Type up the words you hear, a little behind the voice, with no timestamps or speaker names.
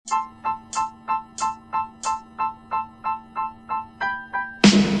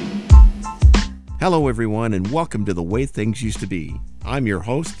Hello everyone and welcome to The Way Things Used to Be. I'm your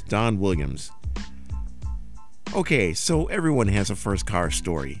host, Don Williams. Okay, so everyone has a first car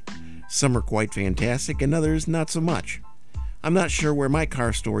story. Some are quite fantastic and others not so much. I'm not sure where my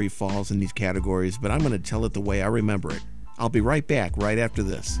car story falls in these categories, but I'm going to tell it the way I remember it. I'll be right back right after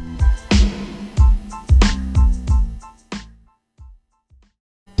this.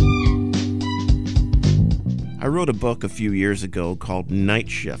 I wrote a book a few years ago called Night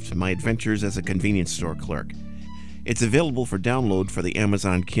Shift: My Adventures as a Convenience Store Clerk. It's available for download for the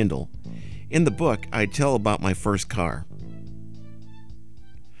Amazon Kindle. In the book, I tell about my first car.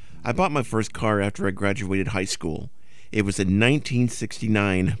 I bought my first car after I graduated high school. It was a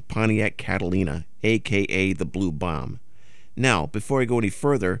 1969 Pontiac Catalina, aka the Blue Bomb. Now, before I go any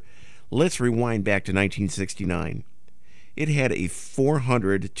further, let's rewind back to 1969. It had a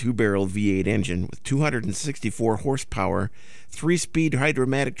 400 two-barrel V8 engine with 264 horsepower, 3-speed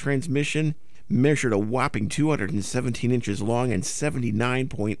hydromatic transmission, measured a whopping 217 inches long and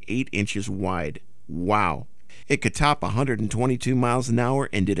 79.8 inches wide. Wow! It could top 122 miles an hour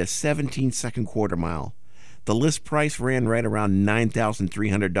and did a 17-second quarter mile. The list price ran right around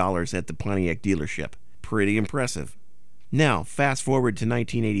 $9,300 at the Pontiac dealership. Pretty impressive. Now, fast forward to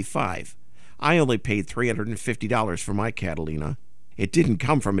 1985. I only paid $350 for my Catalina. It didn't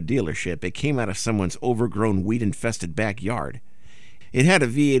come from a dealership. It came out of someone's overgrown, weed-infested backyard. It had a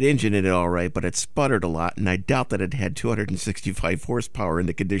V8 engine in it all right, but it sputtered a lot, and I doubt that it had 265 horsepower in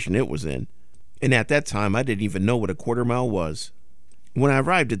the condition it was in. And at that time, I didn't even know what a quarter mile was. When I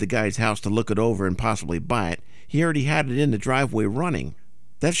arrived at the guy's house to look it over and possibly buy it, he already had it in the driveway running.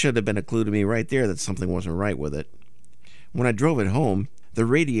 That should have been a clue to me right there that something wasn't right with it. When I drove it home, the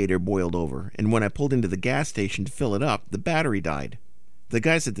radiator boiled over, and when I pulled into the gas station to fill it up, the battery died. The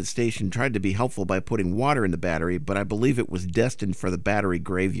guys at the station tried to be helpful by putting water in the battery, but I believe it was destined for the battery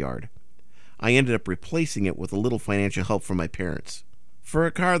graveyard. I ended up replacing it with a little financial help from my parents. For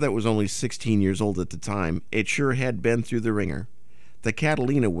a car that was only 16 years old at the time, it sure had been through the ringer. The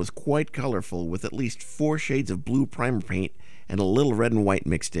Catalina was quite colorful, with at least 4 shades of blue primer paint and a little red and white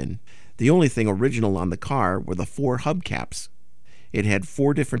mixed in. The only thing original on the car were the 4 hubcaps. It had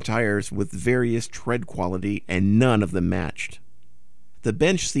 4 different tires with various tread quality, and none of them matched. The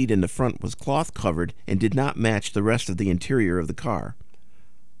bench seat in the front was cloth covered and did not match the rest of the interior of the car.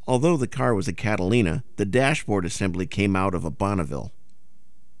 Although the car was a Catalina, the dashboard assembly came out of a Bonneville.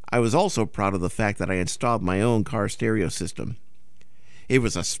 I was also proud of the fact that I installed my own car stereo system. It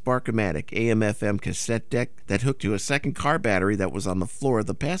was a Spark-O-Matic AM/FM cassette deck that hooked to a second car battery that was on the floor of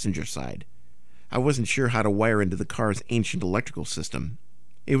the passenger side. I wasn't sure how to wire into the car's ancient electrical system.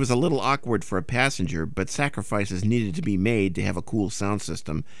 It was a little awkward for a passenger, but sacrifices needed to be made to have a cool sound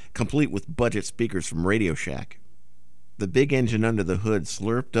system, complete with budget speakers from Radio Shack. The big engine under the hood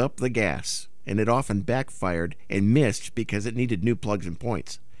slurped up the gas, and it often backfired and missed because it needed new plugs and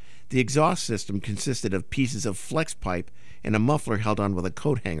points. The exhaust system consisted of pieces of flex pipe and a muffler held on with a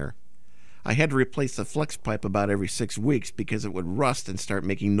coat hanger. I had to replace the flex pipe about every 6 weeks because it would rust and start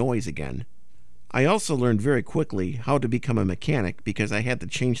making noise again. I also learned very quickly how to become a mechanic because I had to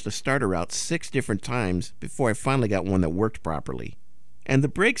change the starter out 6 different times before I finally got one that worked properly. And the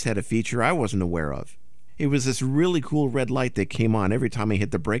brakes had a feature I wasn't aware of. It was this really cool red light that came on every time I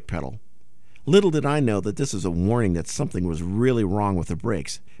hit the brake pedal. Little did I know that this was a warning that something was really wrong with the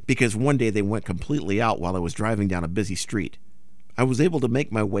brakes, because one day they went completely out while I was driving down a busy street. I was able to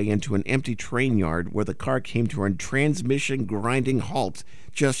make my way into an empty train yard where the car came to a transmission grinding halt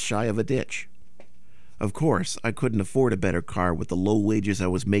just shy of a ditch. Of course, I couldn't afford a better car with the low wages I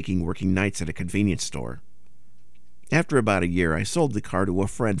was making working nights at a convenience store. After about a year, I sold the car to a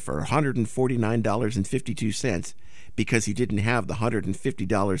friend for $149.52 because he didn't have the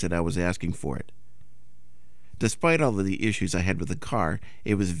 $150 that I was asking for it. Despite all of the issues I had with the car,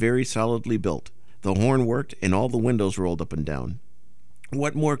 it was very solidly built. The horn worked and all the windows rolled up and down.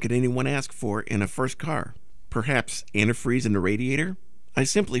 What more could anyone ask for in a first car? Perhaps antifreeze in the radiator? I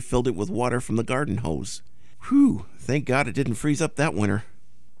simply filled it with water from the garden hose. Whew, thank God it didn't freeze up that winter.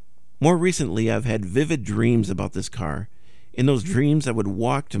 More recently, I've had vivid dreams about this car. In those dreams, I would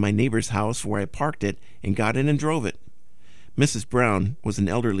walk to my neighbor's house where I parked it and got in and drove it. Mrs. Brown was an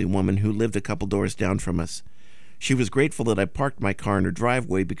elderly woman who lived a couple doors down from us. She was grateful that I parked my car in her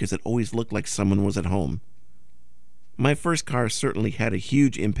driveway because it always looked like someone was at home. My first car certainly had a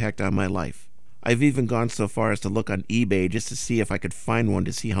huge impact on my life. I've even gone so far as to look on eBay just to see if I could find one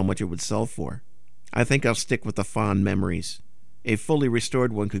to see how much it would sell for. I think I'll stick with the fond memories. A fully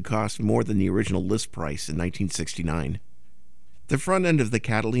restored one could cost more than the original list price in 1969. The front end of the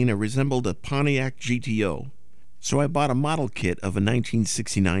Catalina resembled a Pontiac GTO. So I bought a model kit of a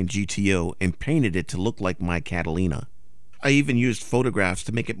 1969 GTO and painted it to look like my Catalina. I even used photographs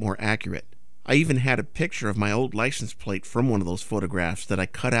to make it more accurate. I even had a picture of my old license plate from one of those photographs that I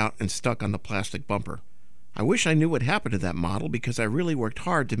cut out and stuck on the plastic bumper. I wish I knew what happened to that model because I really worked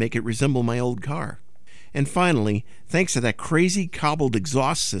hard to make it resemble my old car. And finally, thanks to that crazy cobbled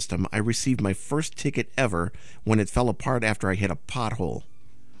exhaust system, I received my first ticket ever when it fell apart after I hit a pothole.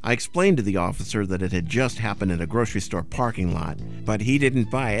 I explained to the officer that it had just happened in a grocery store parking lot, but he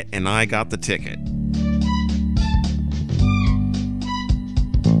didn't buy it and I got the ticket.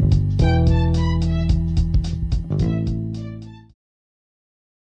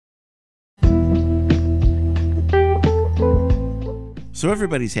 So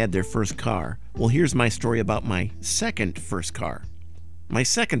everybody's had their first car. Well, here's my story about my second first car. My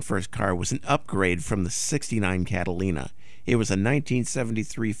second first car was an upgrade from the '69 Catalina. It was a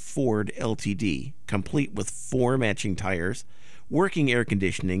 1973 Ford LTD, complete with 4 matching tires, working air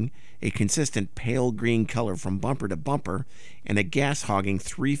conditioning, a consistent pale green color from bumper to bumper, and a gas-hogging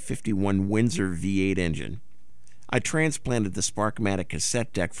 351 Windsor V8 engine. I transplanted the Sparkmatic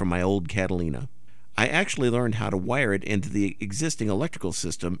cassette deck from my old Catalina. I actually learned how to wire it into the existing electrical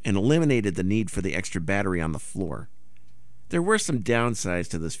system and eliminated the need for the extra battery on the floor. There were some downsides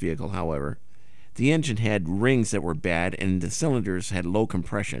to this vehicle, however. The engine had rings that were bad and the cylinders had low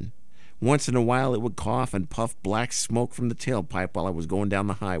compression. Once in a while it would cough and puff black smoke from the tailpipe while I was going down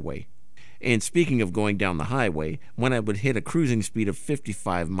the highway. And speaking of going down the highway, when I would hit a cruising speed of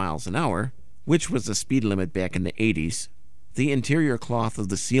 55 miles an hour, which was the speed limit back in the 80s, the interior cloth of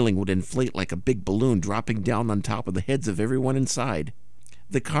the ceiling would inflate like a big balloon dropping down on top of the heads of everyone inside.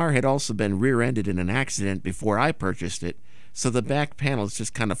 The car had also been rear-ended in an accident before I purchased it, so the back panels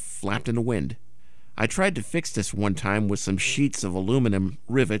just kind of flapped in the wind. I tried to fix this one time with some sheets of aluminum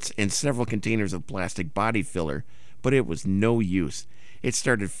rivets and several containers of plastic body filler, but it was no use. It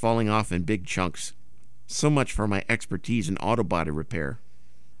started falling off in big chunks. So much for my expertise in auto body repair.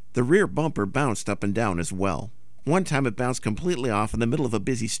 The rear bumper bounced up and down as well. One time it bounced completely off in the middle of a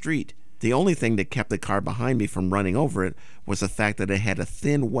busy street. The only thing that kept the car behind me from running over it was the fact that it had a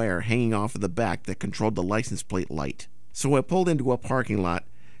thin wire hanging off of the back that controlled the license plate light. So I pulled into a parking lot,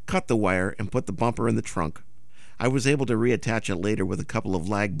 cut the wire, and put the bumper in the trunk. I was able to reattach it later with a couple of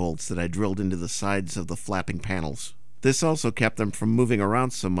lag bolts that I drilled into the sides of the flapping panels. This also kept them from moving around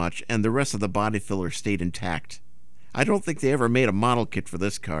so much, and the rest of the body filler stayed intact. I don't think they ever made a model kit for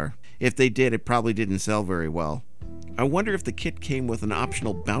this car. If they did, it probably didn't sell very well. I wonder if the kit came with an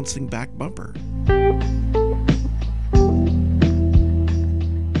optional bouncing back bumper.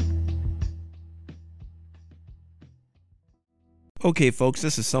 Okay, folks,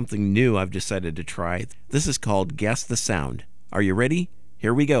 this is something new I've decided to try. This is called Guess the Sound. Are you ready?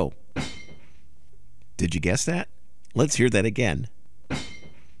 Here we go. Did you guess that? Let's hear that again.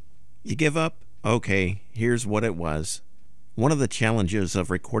 You give up? Okay, here's what it was. One of the challenges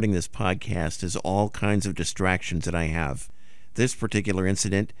of recording this podcast is all kinds of distractions that I have. This particular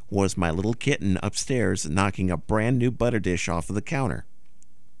incident was my little kitten upstairs knocking a brand new butter dish off of the counter.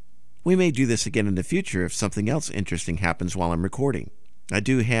 We may do this again in the future if something else interesting happens while I'm recording. I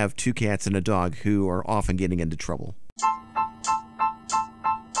do have 2 cats and a dog who are often getting into trouble.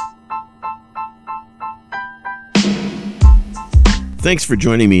 Thanks for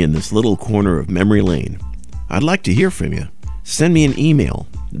joining me in this little corner of memory lane. I'd like to hear from you. Send me an email,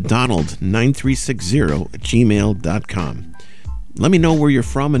 donald9360@gmail.com. Let me know where you're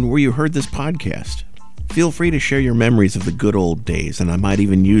from and where you heard this podcast. Feel free to share your memories of the good old days, and I might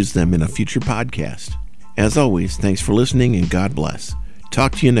even use them in a future podcast. As always, thanks for listening and God bless.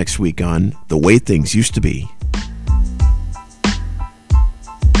 Talk to you next week on The Way Things Used to Be.